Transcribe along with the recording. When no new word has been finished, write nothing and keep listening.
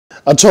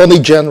Attorney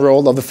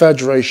General of the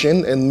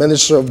Federation and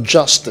Minister of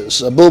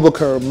Justice,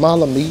 Abubakar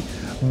Malami,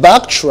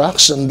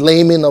 backtracks on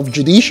blaming of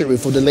Judiciary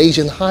for delays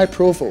in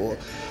high-profile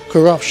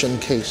corruption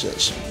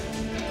cases.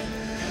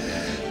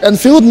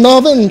 Enfield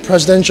Northern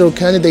presidential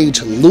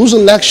candidate lose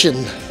election,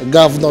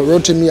 Governor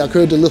Rotimi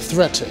Akeredolu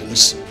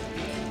threatens.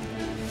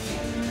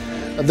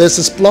 This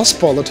is Plus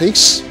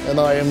Politics, and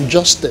I am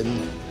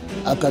Justin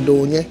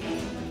Akadonye.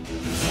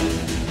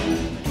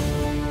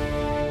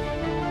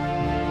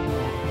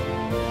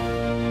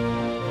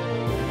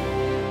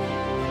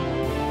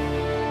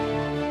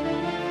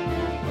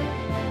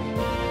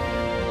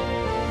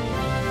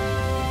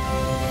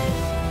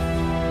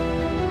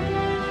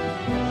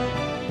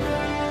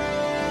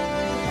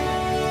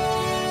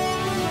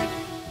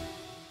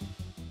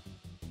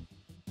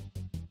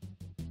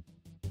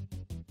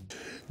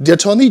 The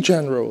Attorney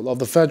General of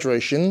the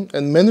Federation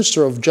and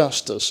Minister of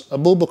Justice,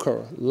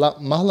 Abubakar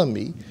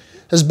Malami,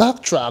 has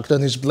backtracked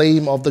on his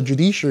blame of the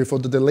judiciary for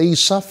the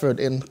delays suffered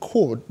in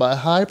court by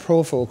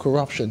high-profile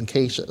corruption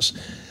cases.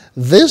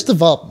 This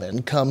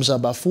development comes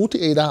about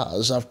 48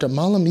 hours after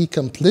Malami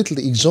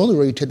completely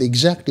exonerated the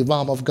executive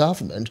arm of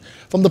government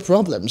from the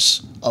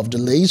problems of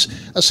delays,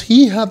 as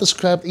he had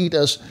described it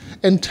as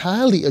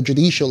entirely a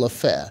judicial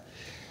affair.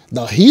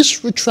 Now,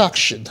 his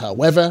retraction,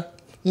 however,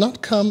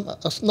 not coming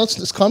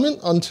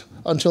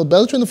until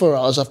barely 24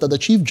 hours after the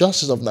Chief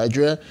Justice of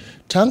Nigeria,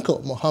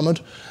 Tanko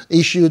Muhammad,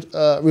 issued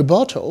a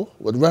rebuttal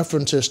with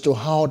references to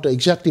how the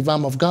executive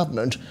arm of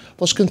government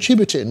was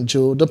contributing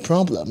to the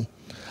problem.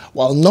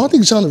 While not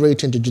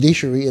exonerating the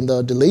judiciary in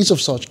the delays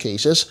of such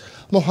cases,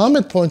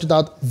 Muhammad pointed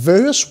out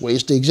various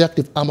ways the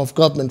executive arm of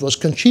government was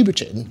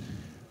contributing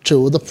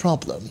to the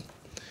problem.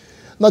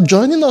 Now,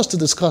 joining us to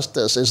discuss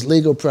this is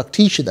legal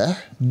practitioner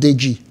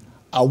Ayodeji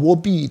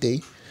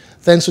Awobiyide.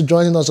 Thanks for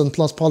joining us on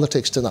Plus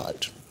Politics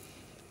tonight.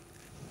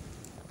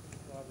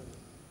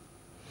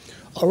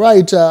 All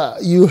right,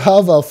 you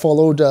have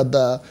followed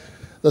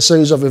the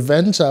series of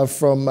events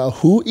from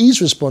who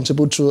is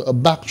responsible to a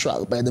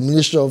backtrack by the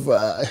Minister of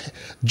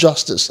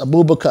Justice,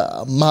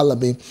 Abubakar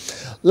Malami.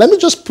 Let me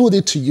just put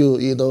it to you,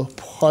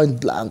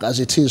 point blank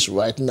as it is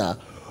right now.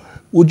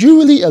 Would you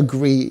really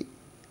agree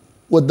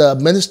with the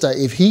minister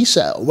if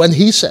when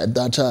he said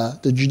that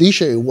the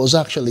judiciary was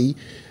actually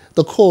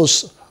the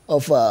cause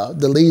of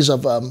delays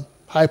of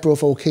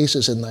high-profile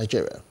cases in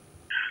Nigeria?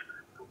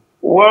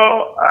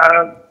 Well,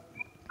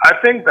 I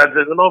think that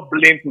there's enough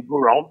blame to go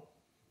around.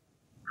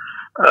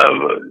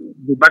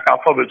 The back and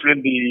forth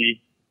between the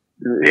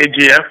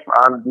AGF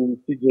and the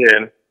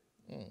CJN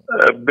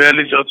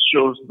barely just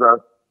shows that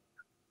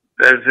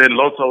there's a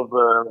lot of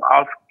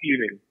house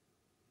cleaning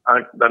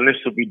that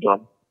needs to be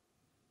done.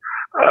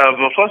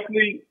 But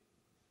firstly,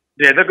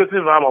 the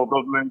executive arm of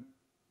government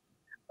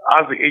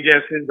has the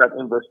agencies that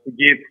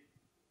investigate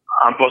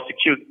and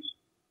prosecute.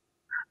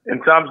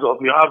 In terms of,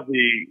 you have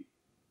the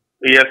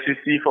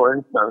EFCC, for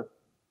instance,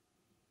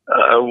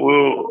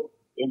 will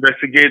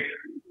investigate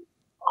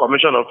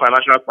Commission of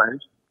Financial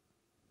Crimes,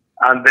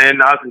 and then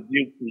has the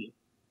duty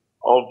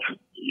of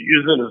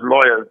using his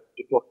lawyers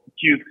to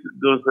prosecute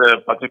those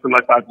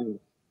particular charges.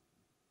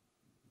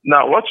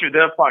 Now, what you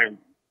then find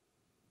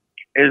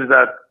is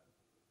that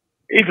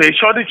if a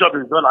shoddy job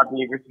is done at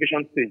the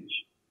investigation stage,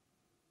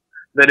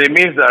 then it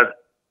means that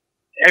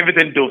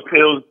everything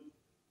dovetails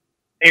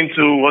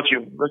into what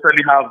you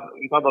necessarily have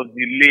in terms of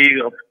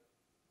delay of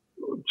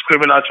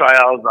criminal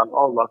trials and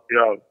all that you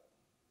have.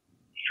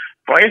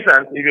 For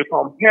instance, if you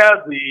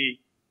compare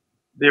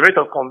the rate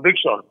of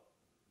conviction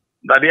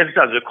that the FCC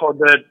has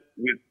recorded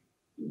with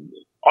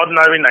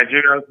ordinary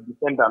Nigerian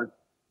defendants,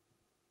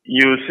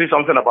 you see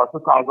something about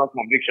 2,000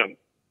 convictions.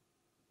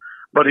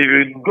 But if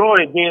you go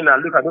again and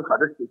look at those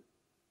statistics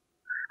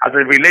as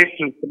it relates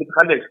to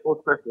politically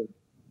exposed persons,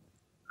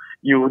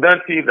 you will then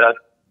see that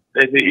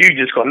there's a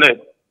huge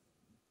disconnect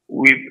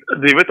with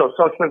the rate of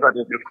success that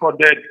is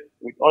recorded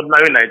with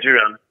ordinary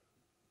Nigerians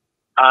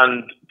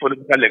and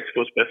politically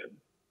exposed persons.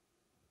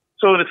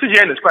 So the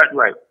CJN is quite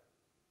right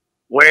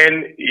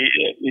when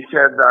he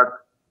said that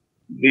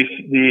the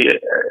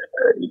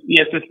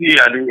EFCC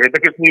and the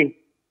executive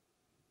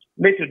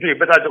need to do a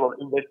better job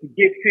of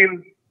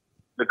investigating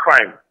the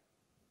crime.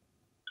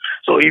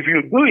 So if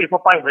you do a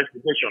proper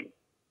investigation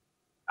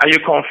and you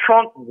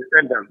confront the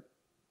defendant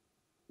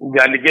with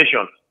the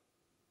allegations,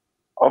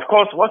 of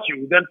course, what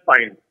you will then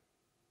find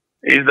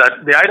is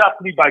that they either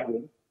plea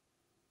bargain,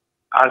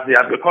 as they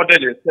have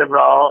recorded in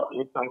several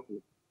instances.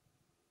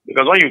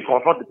 Because when you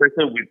confront the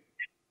person with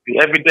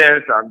the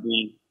evidence and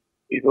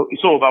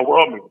it's so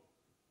overwhelming,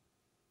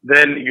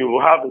 then you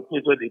have a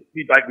case where they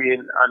plea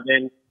bargain and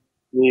then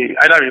they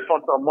either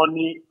refund some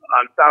money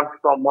and serve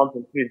some months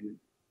in prison,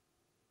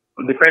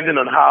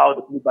 depending on how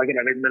the plea bargain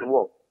arrangement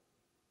works.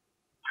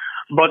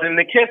 But in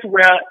the case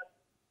where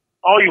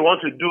all you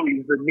want to do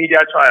is the media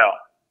trial,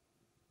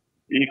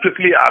 you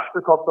quickly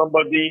pick up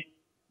somebody,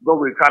 go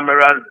with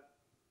cameras,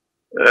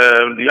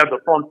 you have the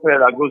front fair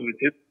that goes with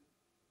it,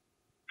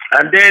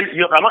 and then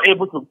you are not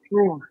able to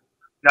prove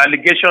the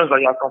allegations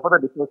that you have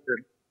confronted the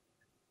person,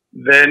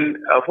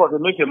 then of course it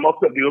makes a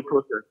mockery of the whole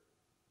process.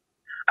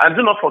 And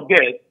do not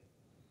forget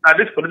that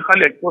these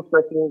politically exposed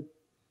persons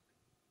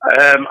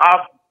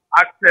have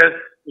access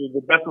to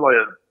the best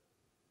lawyers.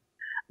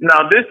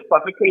 Now, this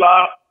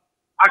particular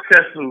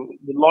access to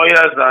the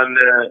lawyers and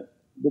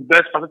the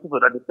best practices for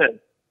the defense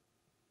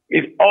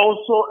is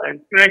also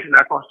entrenched in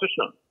our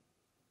Constitution.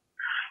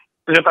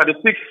 Section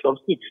 36 of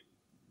 6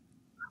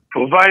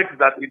 provides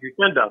that a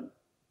defendant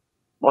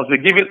must be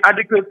given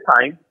adequate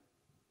time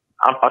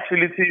and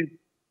facilities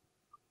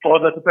for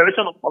the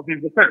preparation of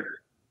his defense.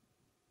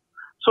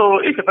 So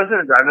if a person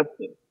is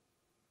arrested,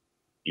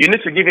 you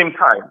need to give him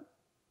time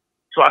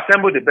to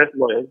assemble the best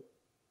lawyers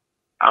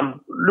and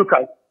look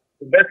at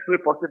the best way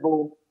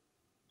possible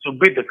to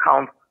beat the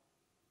count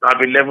that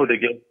have been leveled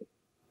against him.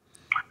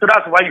 So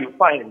that's why you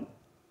find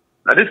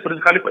that these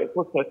politically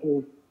exposed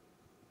persons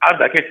have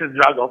their cases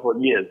dragged on for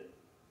years.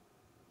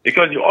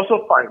 Because you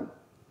also find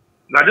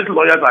that these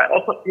lawyers are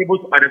also able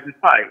to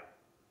identify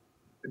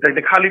the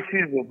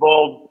technicalities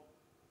involved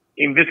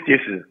in these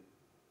cases.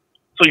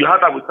 So you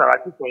have that with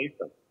Saraki, for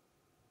instance.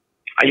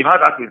 And you have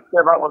that with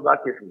several other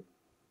cases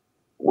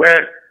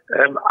where,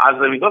 as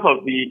a result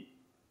of the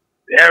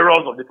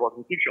errors of the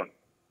prosecution,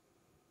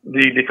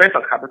 the defense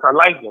has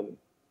capitalized on it.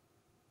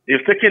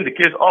 They've taken the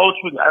case all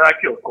through the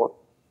hierarchy of court,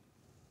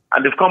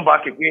 and they've come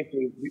back again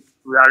to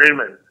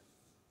rearrangement.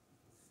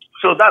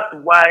 So that's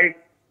why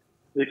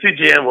the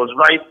CJN was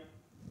right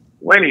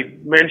when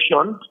it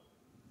mentioned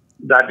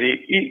that the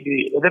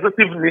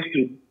executive needs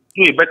to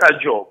do a better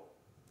job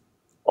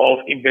of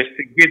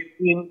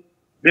investigating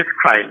these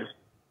crimes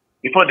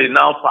before they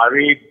now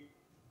parade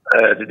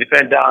the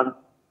defendant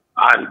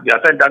and the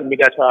attendant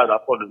media trial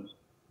that follows.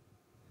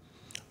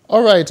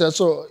 All right,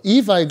 so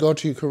if I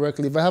got you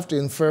correctly, if I have to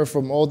infer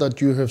from all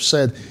that you have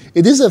said,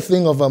 it is a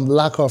thing of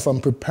lack of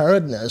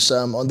preparedness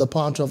on the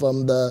part of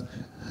the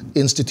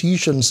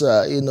institutions,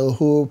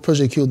 who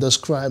prosecute these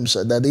crimes,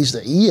 that is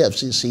the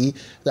EFCC,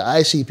 the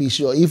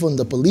ICPC, or even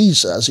the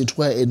police, as it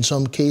were, in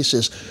some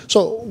cases.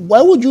 So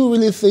why would you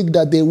really think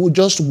that they would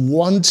just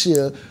want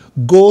to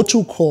go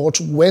to court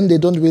when they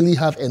don't really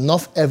have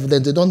enough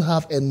evidence, they don't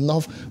have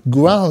enough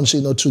grounds,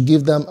 to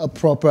give them a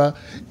proper,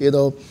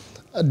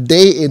 a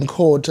day in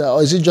court,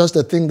 or is it just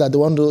a thing that they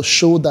want to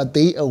show that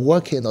they are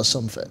working or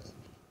something?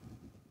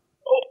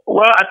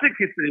 Well, I think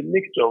it's a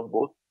mixture of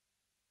both.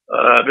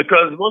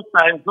 Because most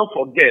times, don't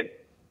forget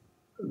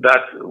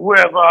that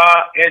whoever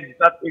heads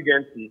that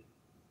agency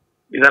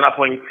is an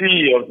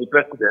appointee of the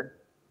president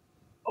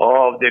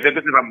or the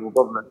executive arm of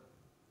government.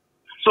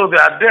 So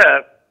they are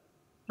there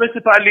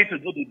principally to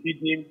do the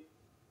bidding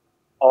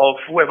of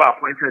whoever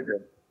appointed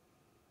them.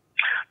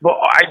 But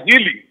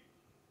ideally,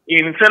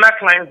 in certain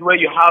clients where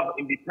you have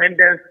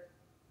independence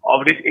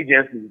of this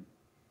agency,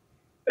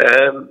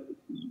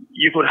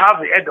 you could have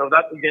the head of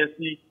that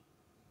agency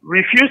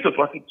refuse to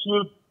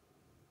prosecute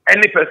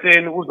any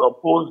person who's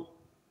opposed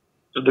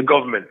to the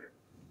government.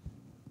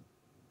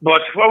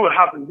 But what will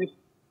happen in this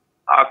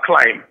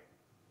crime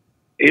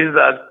is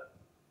that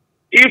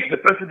if the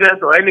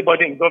president or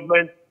anybody in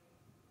government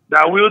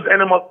that wields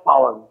any more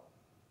power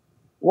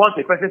wants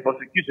a person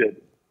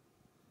prosecuted,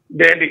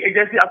 then the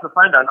agency has to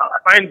find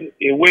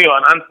a way or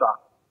an answer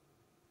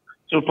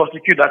to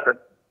prosecute that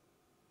person.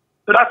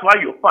 So that's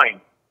why you find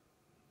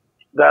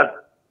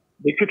that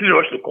they quickly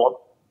rush to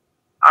court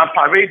and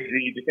parade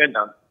the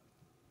defendant.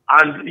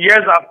 And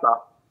years after,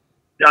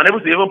 they are unable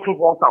to even prove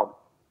one count.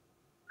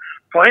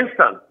 For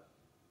instance,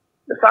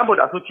 the Sambo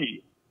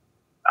Dasuki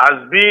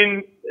has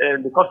been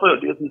in the custody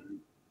of the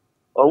APC,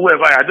 or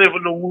whoever, I don't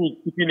even know who is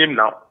keeping him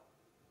now.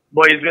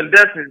 But he's been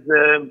there since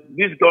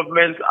this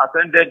government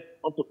ascended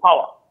onto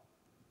power.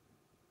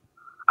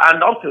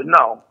 And up to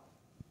now,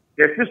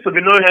 there seems to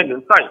be no end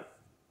in sight.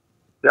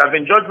 There have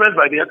been judgments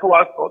by the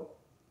ECOWAS court.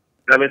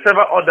 There have been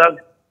several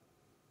orders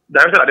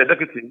directed at the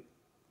executive,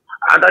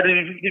 and that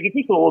they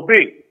refuse to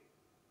obey.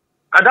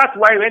 And that's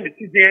why when the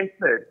CJN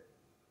said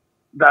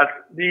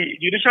that the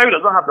judiciary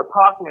does not have the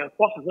power to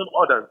enforce its own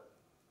orders,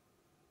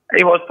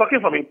 he was talking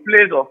from a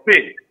place of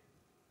faith.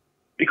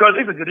 Because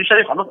if the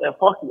judiciary cannot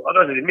enforce the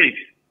orders it makes,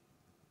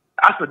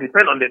 it has to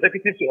depend on the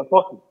executive to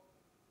enforce it.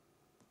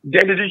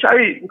 Then the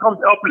judiciary becomes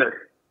helpless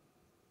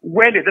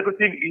when the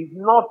executive is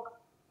not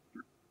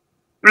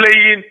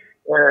playing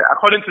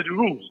according to the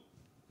rules.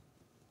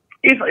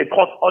 If a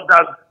court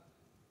orders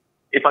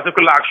a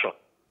particular action,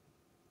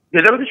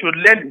 the executive should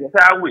lend the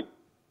entire weight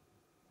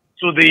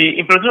to the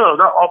implementation of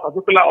that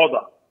particular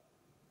order.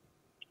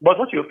 But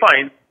what you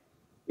find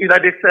is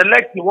that they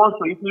select the ones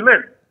to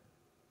implement.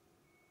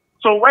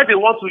 So when they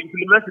want to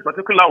implement a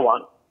particular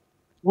one,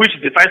 which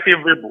they find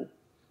favorable,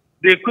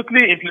 they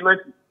quickly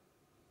implement it.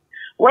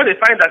 When they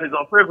find that it's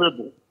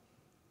unfavorable,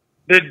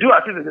 they do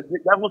as if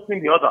they haven't seen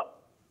the other.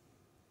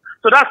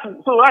 So that's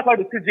why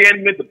the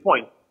CJN made the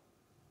point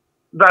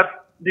that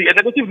the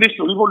executive needs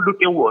to even look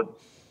inward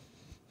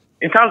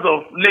in terms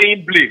of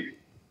laying blame,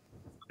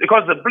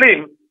 because the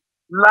blame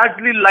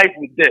largely lies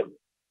with them.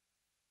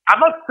 I'm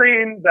not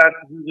saying that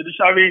the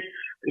judiciary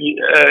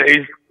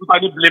is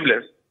totally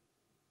blameless.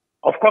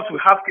 Of course, we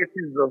have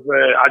cases of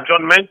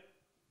adjournment,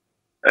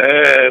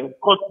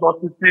 court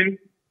not sitting,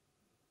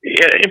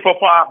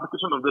 improper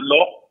application of the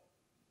law,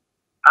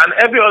 and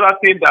every other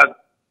thing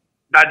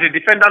that the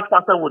defendant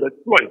counsel would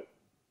exploit.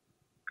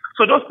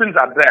 So those things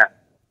are there.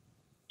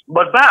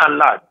 But by and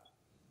large,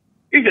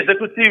 if the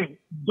executive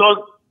does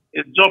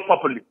its job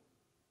properly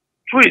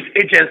through its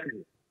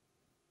agency,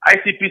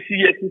 ICPC,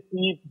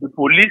 APC, the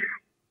police,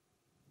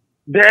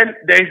 then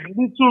there is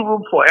little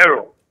room for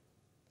error.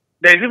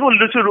 There is even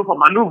little room for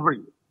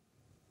maneuvering.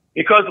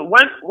 Because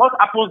what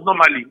happens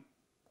normally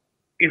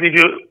is if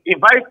you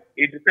invite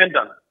a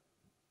defendant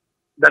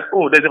that,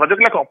 oh, there's a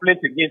particular complaint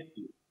against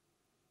you,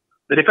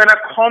 the defendant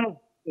comes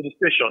to the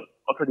station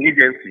or to the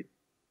agency,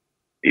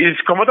 is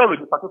confronted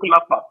with a particular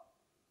fact.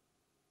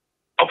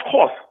 Of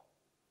course,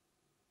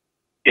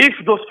 if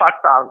those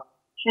facts are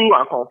true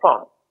and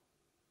confirmed,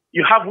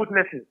 you have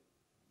witnesses,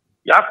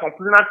 you have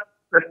complainant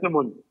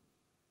testimony,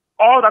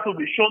 all that will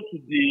be shown to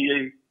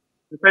the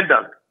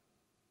defendant.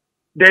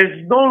 There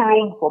is no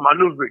room for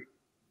maneuvering.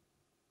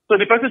 So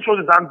the person throws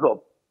his hands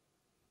up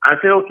and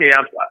say, okay,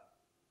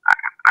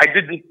 I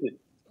did this thing.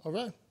 All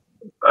right.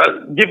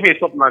 Give me a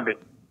stop landing.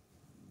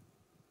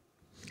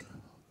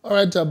 All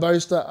right,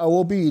 Barrister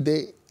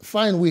Awobiyide,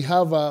 fine, we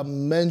have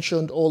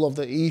mentioned all of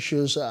the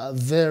issues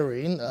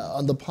therein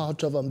on the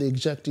part of the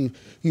executive.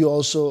 You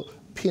also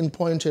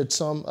pinpointed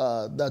some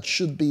that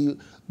should be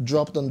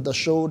dropped on the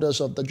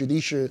shoulders of the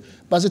judiciary.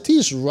 But as it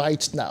is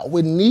right now,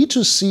 we need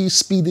to see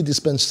speedy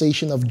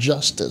dispensation of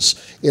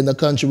justice in the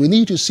country. We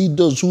need to see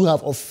those who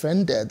have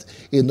offended,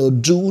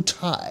 due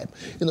time.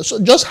 So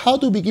just how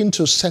to begin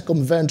to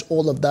circumvent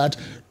all of that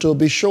to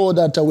be sure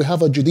that we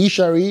have a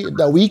judiciary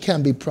that we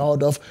can be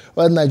proud of,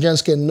 where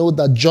Nigerians can know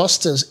that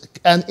justice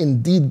can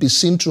indeed be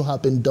seen to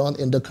have been done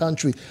in the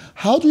country.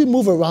 How do we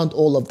move around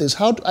all of this?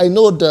 I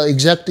know the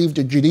executive,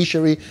 the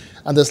judiciary,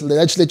 and the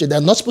legislature, they're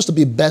not supposed to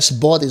be best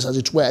bodies, as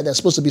it were. They're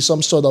supposed to be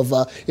some sort of,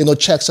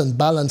 checks and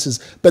balances.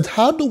 But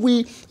how do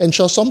we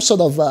ensure some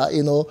sort of,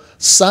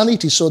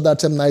 sanity so that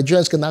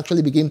Nigerians can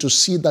actually begin to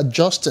see that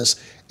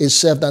justice is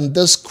served and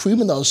these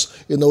criminals,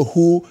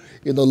 who,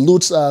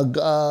 loot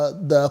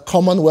the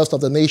commonwealth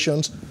of the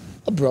nations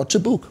are brought to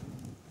book?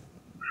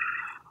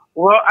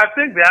 Well, I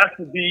think there has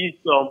to be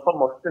some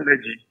form of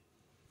synergy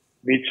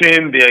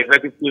between the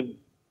executive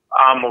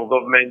arm of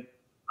government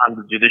and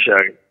the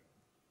judiciary.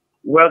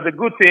 Well, the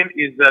good thing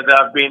is that there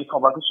have been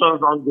conversations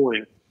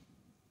ongoing.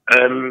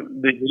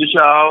 The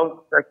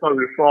judicial sector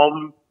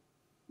reform,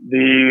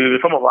 the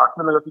reform of our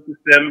criminal justice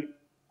system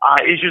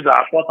are issues that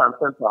are front and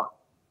center,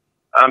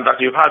 and that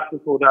you've had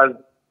stakeholders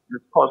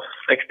discuss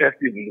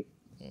extensively.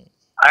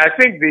 I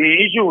think the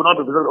issue will not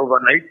be resolved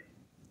overnight,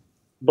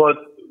 but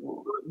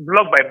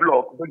block by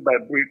block, brick by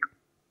brick,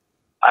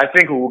 I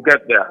think we will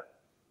get there.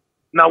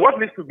 Now, what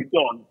needs to be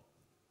done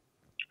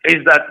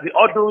is that the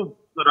orders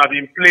that have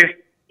been placed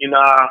in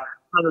our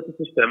criminal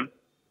system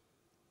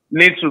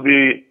need to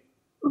be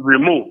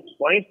removed.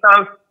 For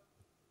instance,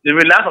 the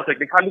reliance on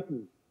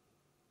technicalities,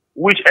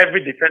 which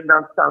every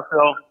defendant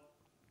counsel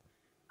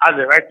has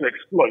a right to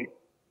exploit,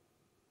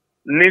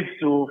 needs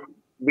to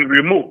be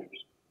removed.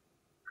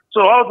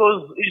 So all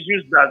those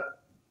issues that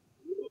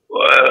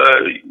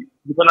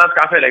defendant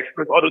counsel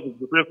exploit, all those in the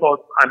Supreme Court,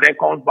 and then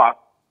comes back,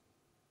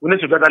 we need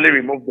to gradually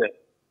remove them.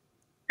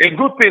 A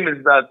good thing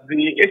is that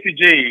the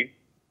ACJ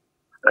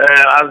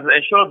has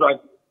ensured that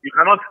you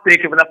cannot stay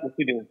criminal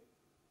proceedings.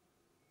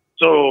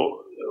 So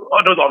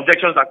all those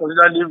objections are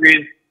constantly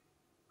raised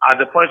at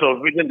the point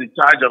of reading the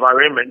charge of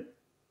arraignment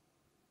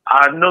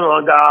are no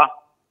longer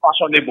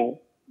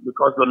fashionable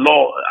because the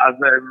law has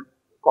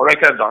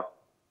corrected that.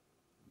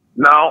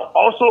 Now,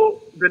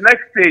 also, the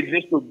next stage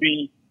needs to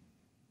be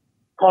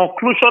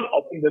conclusion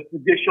of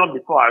investigation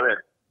before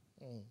arrest.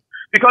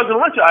 Because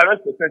once you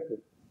arrest a person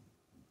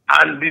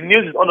and the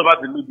news is all over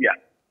the media,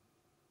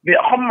 the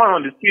common man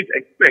on the street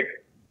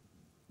expects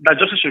that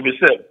justice should be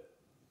served.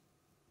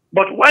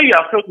 But when you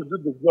have failed to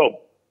do the job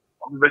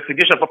of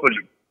investigation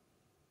properly,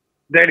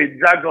 then it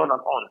drags on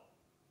and on.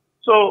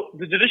 So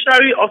the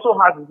judiciary also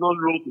has its own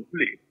role to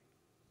play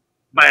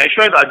by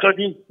ensuring that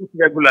judges speak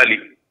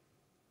regularly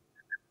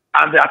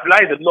and they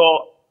apply the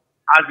law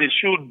as they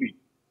should be,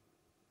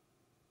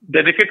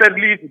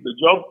 dedicatedly to the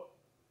job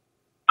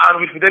and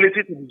with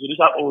fidelity to the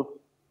judicial oath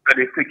that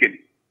is taken.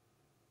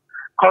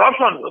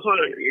 Corruption is also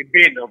a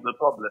bane of the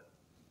problem,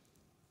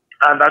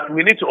 and that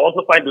we need to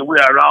also find a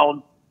way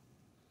around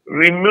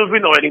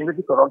removing or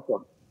eliminating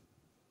corruption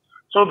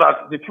so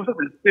that the process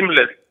is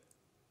seamless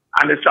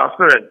and is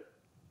transparent.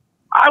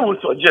 I would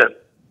suggest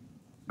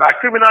that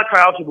criminal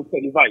trials should be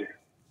televised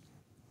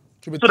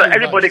so that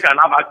everybody can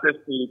have access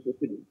to the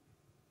proceedings.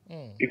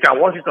 You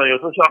can watch it on your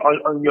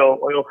on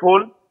your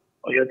phone,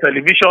 on your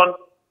television,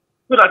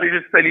 so that it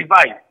is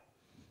televised.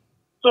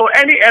 So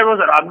any errors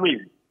that are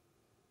made,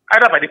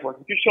 either by the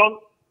prosecution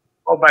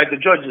or by the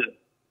judges,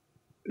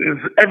 is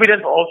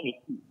evidence for all to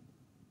see.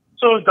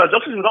 So the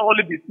justice will not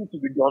only be seen to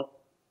be done,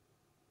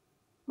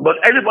 but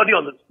everybody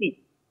on the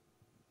street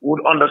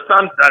would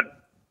understand that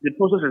the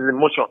process is in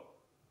motion,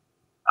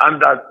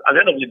 and that at the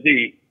end of the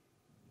day,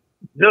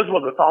 those who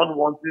will be found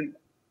wanting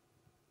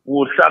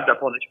will serve their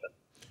punishment.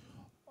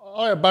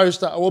 All right,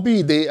 Barrister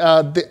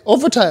Awobiyide,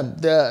 over time,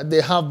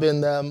 there have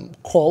been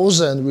calls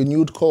and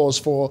renewed calls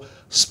for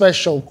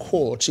special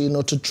courts,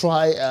 to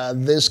try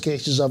these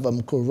cases of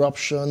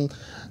corruption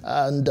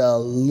and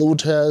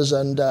looters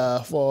and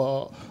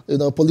for,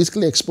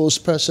 politically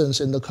exposed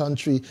persons in the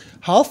country.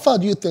 How far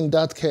do you think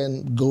that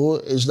can go?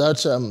 Is that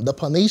the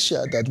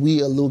panacea that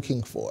we are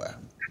looking for?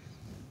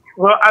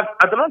 Well,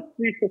 I do not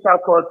see special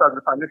courts as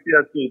the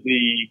panacea to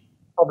the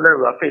problem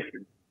we are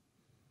facing.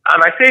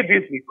 And I say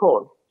this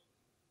because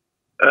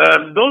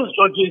those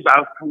judges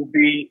will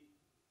be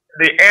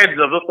the heads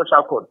of those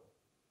special courts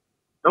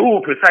who will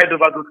preside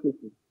over those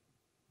cases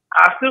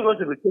are still going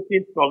to be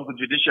taken from the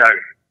judiciary.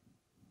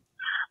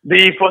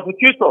 The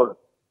prosecutors,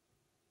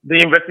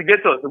 the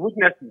investigators, the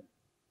witnesses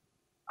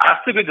are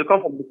still going to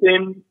come from the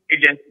same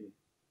agency.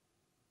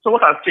 So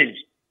what has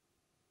changed?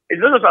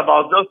 It's not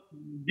about just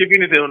giving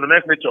it a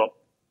nomenclature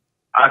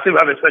and say we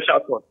have a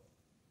special court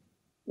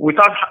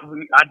without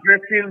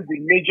addressing the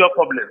major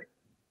problem.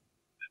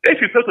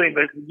 If you fail to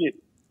investigate,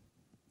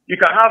 you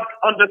can have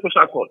 100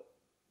 special courts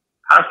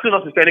and still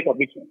not receive any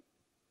conviction.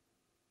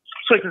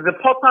 So it is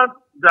important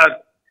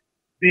that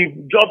the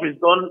job is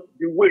done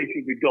the way it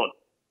should be done.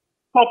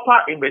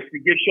 Proper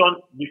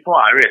investigation before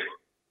arrest.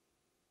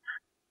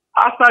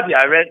 After the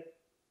arrest,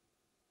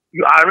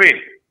 you arraign.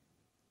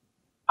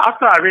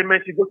 After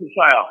arraignment, you go to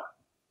trial.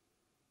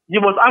 You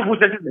must have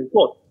witnesses in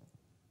court.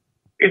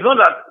 It's not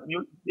that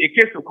a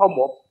case will come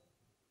up,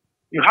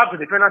 you have the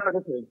defendant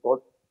present in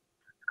court,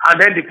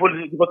 and then the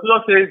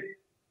prosecutor says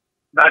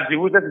that the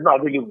witness is not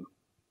available.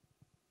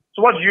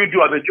 So what do you do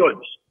as a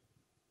judge?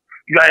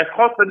 You are in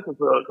court for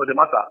the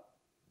matter,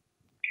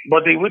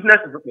 but the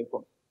witness is not in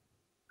court.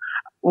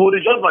 Will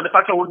the judge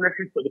manufacture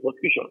witnesses for the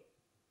prosecution?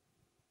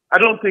 I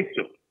don't think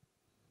so.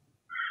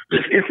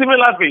 In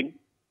similar vein,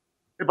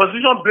 the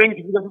prosecution brings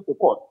witnesses to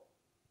court,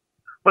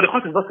 but the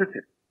court is not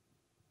sitting.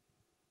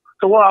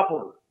 So what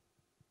happens?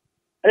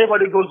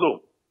 Everybody goes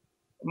home.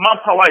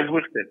 Manpower is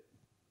wasted.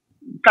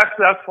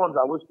 Taxpayers' funds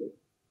are wasted.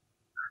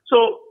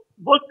 So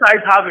both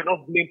sides have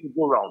enough blame to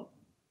go around.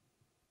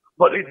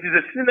 But it is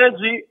a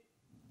synergy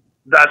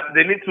that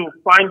they need to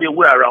find a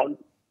way around,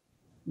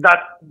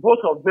 that both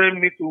of them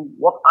need to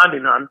work hand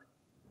in hand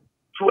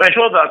to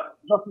ensure that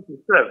justice is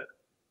served.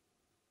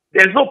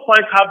 There's no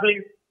point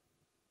having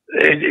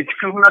a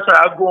criminal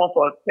trial go on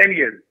for 10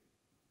 years,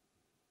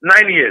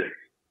 9 years,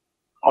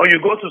 or you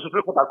go to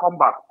Supreme Court and come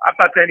back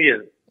after 10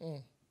 years.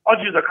 All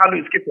you can do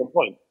is keep your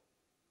point.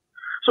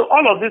 So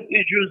all of these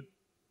issues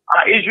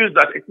are issues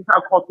that a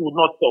fiscal court will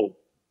not solve.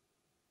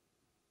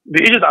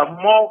 The issues are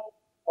more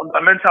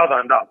fundamental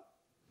than that.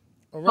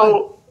 Right.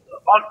 So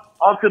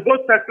until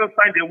both sectors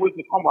find a way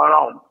to come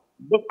around,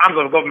 both arms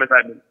of government,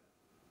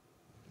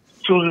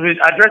 to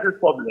address this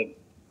problem,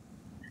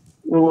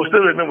 we will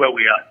still remain where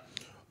we are.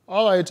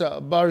 All right,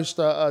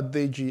 Barrister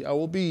Ayodeji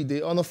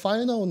Awobiyide, on a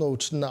final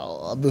note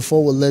now,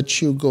 before we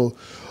let you go,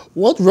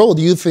 what role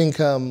do you think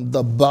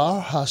the bar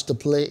has to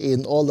play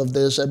in all of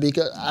this?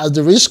 Because at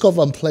the risk of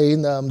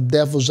playing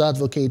devil's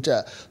advocate,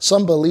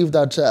 some believe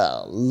that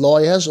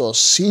lawyers or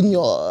senior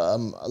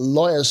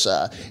lawyers,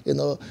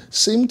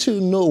 seem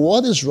to know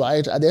what is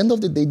right. At the end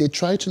of the day, they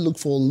try to look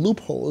for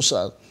loopholes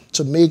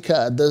to make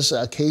these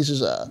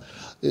cases,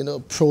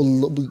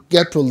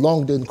 get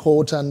prolonged in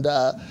court and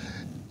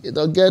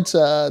get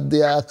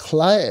their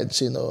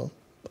clients,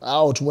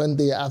 out when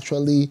they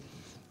actually,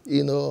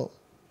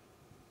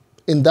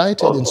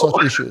 indicted in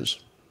such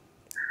issues?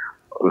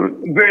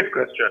 Great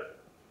question.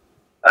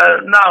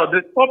 Now,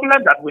 the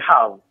problem that we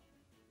have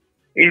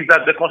is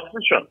that the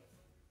Constitution,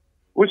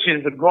 which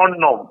is the ground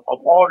norm of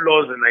all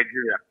laws in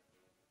Nigeria,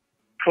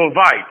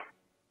 provides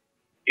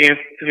in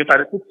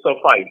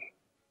 36/5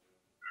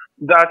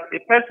 that a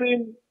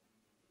person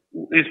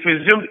is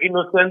presumed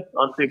innocent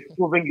until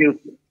proven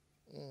guilty.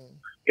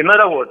 In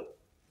other words,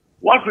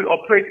 once we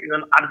operate in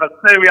an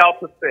adversarial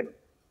system,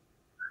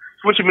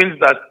 which means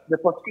that the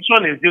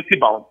prosecution is duty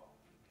bound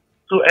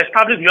to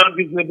establish beyond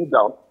reasonable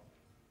doubt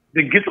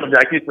the guilt of the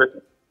accused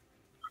person.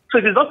 So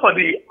it is not for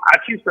the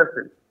accused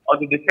person or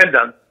the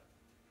defendant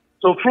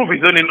to prove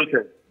his own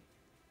innocence.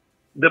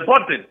 The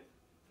burden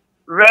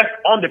rests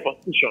on the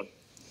prosecution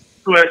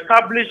to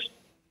establish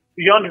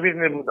beyond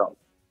reasonable doubt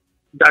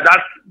that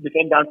that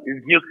defendant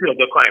is guilty of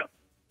the crime.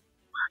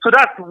 So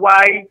that's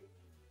why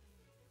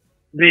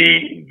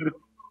the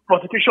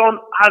prosecution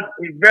has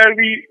a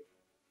very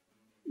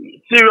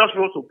serious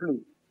role to play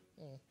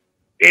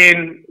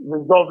in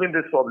resolving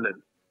this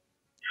problem.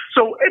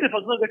 So if the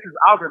prosecution gets his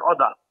house in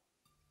order,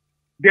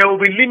 there will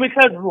be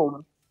limited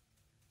room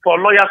for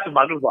lawyers to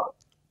maneuver.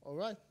 All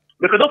right.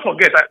 Because don't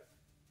forget,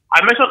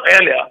 I mentioned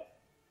earlier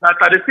that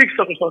 36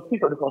 of the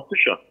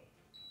Constitution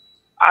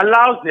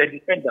allows the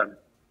defendant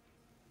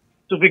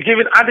to be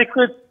given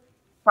adequate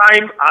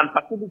time and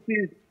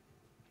facilities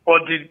for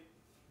the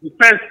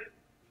defense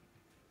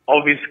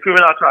of his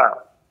criminal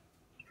trial.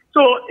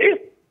 So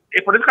if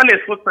a politically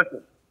exposed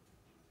person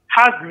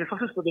has the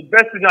resources for the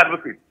best legal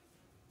advocate,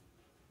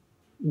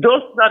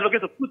 those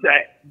advocates will put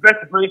their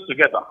best brains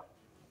together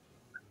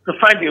to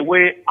find a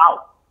way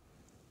out.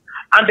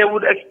 And they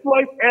would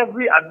exploit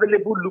every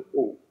available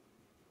loophole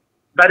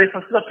that a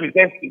facilitator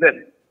presents to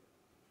them.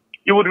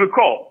 You would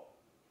recall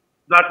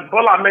that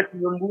Bola Ahmed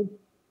Tinubu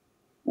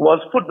was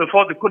put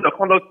before the Code of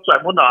Conduct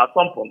Tribunal at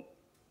some point.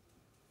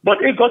 But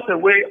he got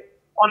away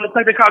on the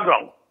technical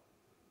ground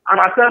and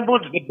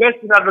assembled the best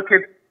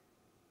advocates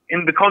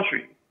in the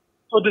country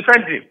to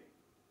defend him.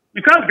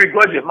 You can't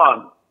begrudge a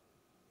man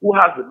who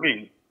has the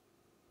means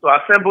to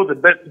assemble the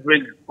best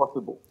brains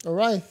possible. All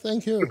right,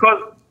 thank you.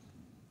 Because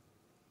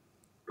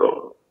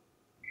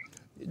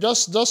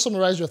just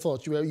summarize your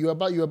thoughts. You're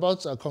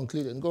about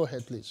concluding. Go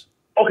ahead, please.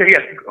 Okay,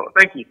 yes,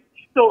 thank you.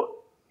 So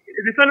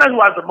the defendant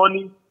who has the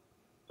money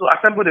to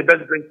assemble the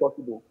best brains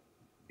possible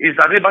is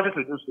at liberty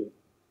to do so.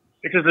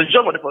 It is the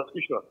job of the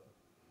prosecution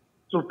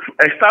to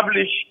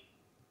establish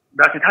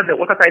that it has a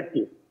watertight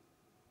case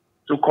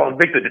to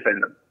convict the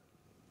defendant.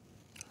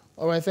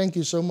 All right, thank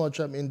you so much.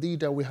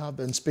 Indeed, we have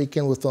been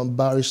speaking with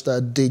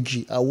Barrister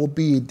Ayodeji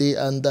Awobiyide,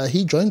 and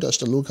he joined us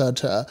to look at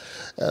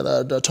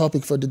the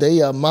topic for today,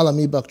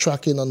 Malami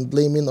backtracking on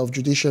blaming of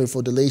judiciary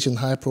for delays in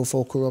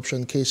high-profile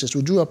corruption cases.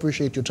 We do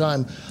appreciate your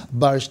time,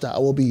 Barrister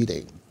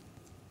Awobiyide.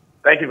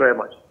 Thank you very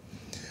much.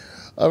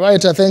 All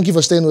right, thank you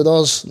for staying with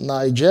us,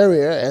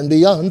 Nigeria and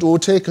beyond. We'll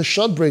take a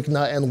short break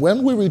now, and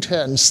when we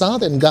return,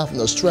 Southern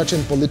governors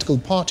threaten political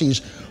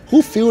parties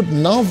who field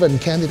Northern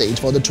candidates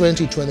for the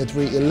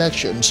 2023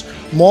 elections.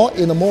 More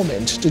in a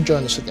moment. To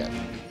join us again.